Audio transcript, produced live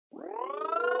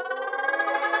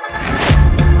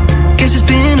Guess it's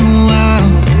been a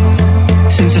while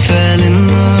since I fell in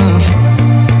love,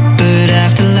 but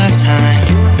after last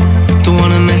time, don't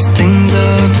wanna mess things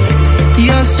up.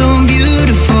 You're so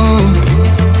beautiful,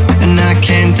 and I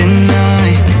can't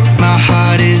deny. My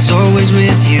heart is always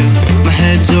with you, my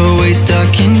head's always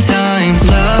stuck in time.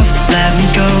 Love, let me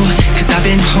go, cause I've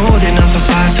been holding on for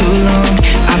far too long.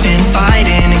 I've been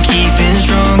fighting and keeping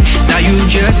strong, now you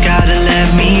just gotta let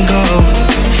me go.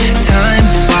 Time,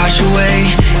 wash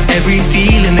away every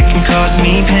feeling that can cause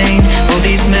me pain. All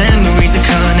these memories I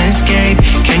can't escape,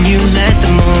 can you let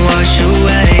them all wash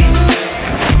away?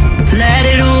 Let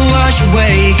it all wash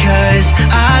away, cause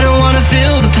I don't wanna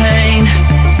feel the pain.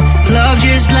 Love,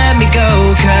 just let me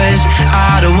go, cause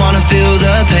I don't wanna feel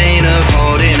the pain of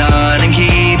holding on and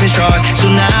keeping strong. So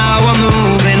now I'm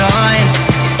moving on,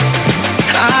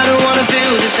 I don't wanna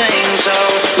feel the same. So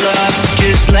love,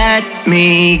 just let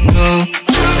me go.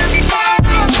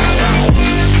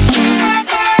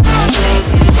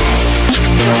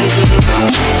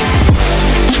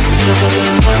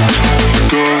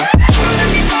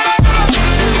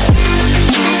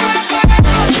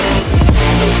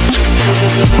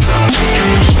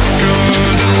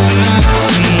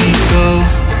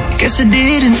 Guess I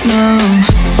didn't know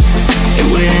it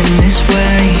would end this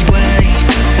way.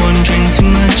 One drink too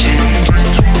much and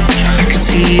I could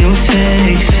see your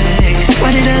face.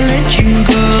 Why did I let you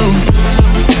go?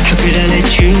 How could I let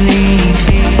you leave?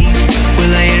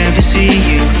 Will I ever see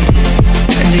you?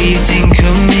 And do you think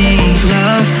of me?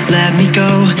 Love, let me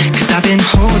go, cause I've been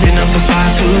holding on for far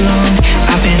too long.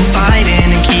 I've been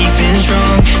fighting and keeping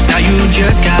strong, now you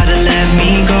just gotta let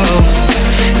me go.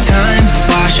 Time,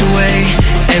 wash away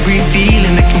every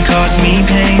feeling that can cause me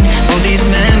pain. All these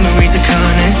memories I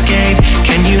can't escape,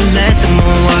 can you let them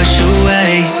all wash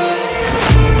away?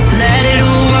 Let it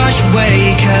all wash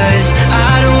away, cause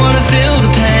I don't wanna feel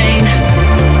the pain.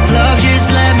 Love, just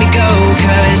let me go,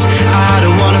 cause I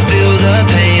don't wanna feel the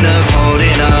pain of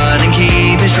holding on and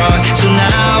keeping strong. So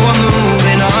now I'm moving